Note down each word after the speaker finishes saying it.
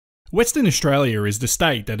Western Australia is the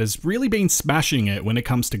state that has really been smashing it when it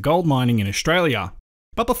comes to gold mining in Australia.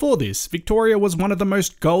 But before this, Victoria was one of the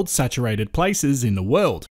most gold-saturated places in the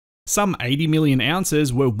world. Some 80 million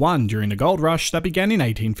ounces were won during the gold rush that began in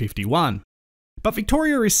 1851. But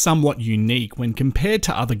Victoria is somewhat unique when compared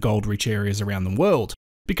to other gold-rich areas around the world,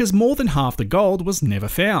 because more than half the gold was never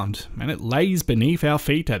found, and it lays beneath our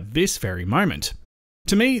feet at this very moment.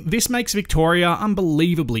 To me, this makes Victoria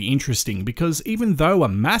unbelievably interesting because even though a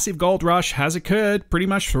massive gold rush has occurred pretty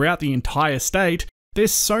much throughout the entire state,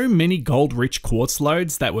 there's so many gold-rich quartz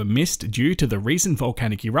lodes that were missed due to the recent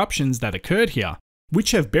volcanic eruptions that occurred here,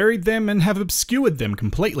 which have buried them and have obscured them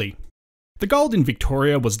completely. The gold in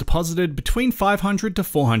Victoria was deposited between 500 to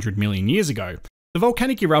 400 million years ago. The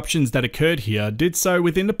volcanic eruptions that occurred here did so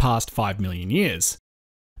within the past 5 million years.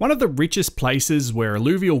 One of the richest places where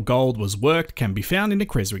alluvial gold was worked can be found in the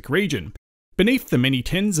Creswick region. Beneath the many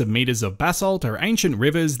tens of meters of basalt are ancient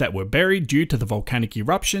rivers that were buried due to the volcanic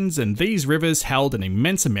eruptions, and these rivers held an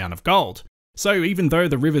immense amount of gold. So even though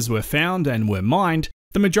the rivers were found and were mined,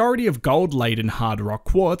 the majority of gold-laden hard rock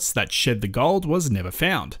quartz that shed the gold was never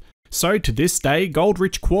found. So to this day,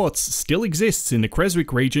 gold-rich quartz still exists in the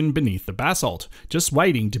Creswick region beneath the basalt, just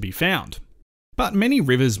waiting to be found. But many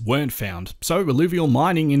rivers weren't found, so alluvial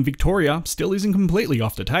mining in Victoria still isn't completely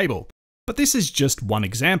off the table. But this is just one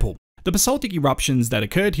example. The basaltic eruptions that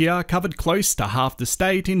occurred here covered close to half the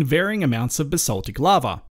state in varying amounts of basaltic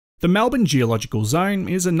lava. The Melbourne geological zone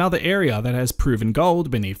is another area that has proven gold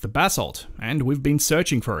beneath the basalt, and we've been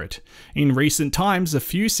searching for it. In recent times, a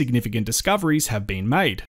few significant discoveries have been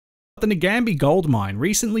made. The Nagambie gold mine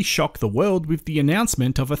recently shocked the world with the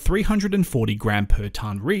announcement of a 340 gram per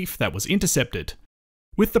tonne reef that was intercepted.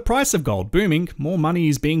 With the price of gold booming, more money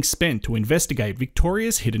is being spent to investigate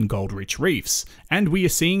Victoria's hidden gold-rich reefs, and we are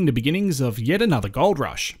seeing the beginnings of yet another gold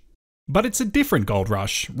rush. But it's a different gold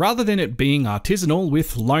rush. Rather than it being artisanal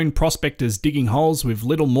with lone prospectors digging holes with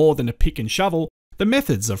little more than a pick and shovel, the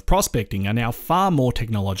methods of prospecting are now far more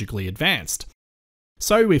technologically advanced.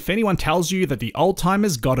 So if anyone tells you that the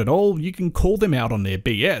old-timers got it all, you can call them out on their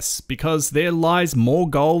BS, because there lies more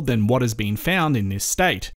gold than what has been found in this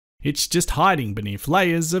state. It's just hiding beneath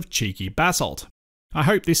layers of cheeky basalt. I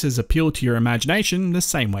hope this has appealed to your imagination the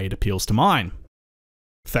same way it appeals to mine.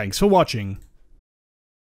 Thanks for watching.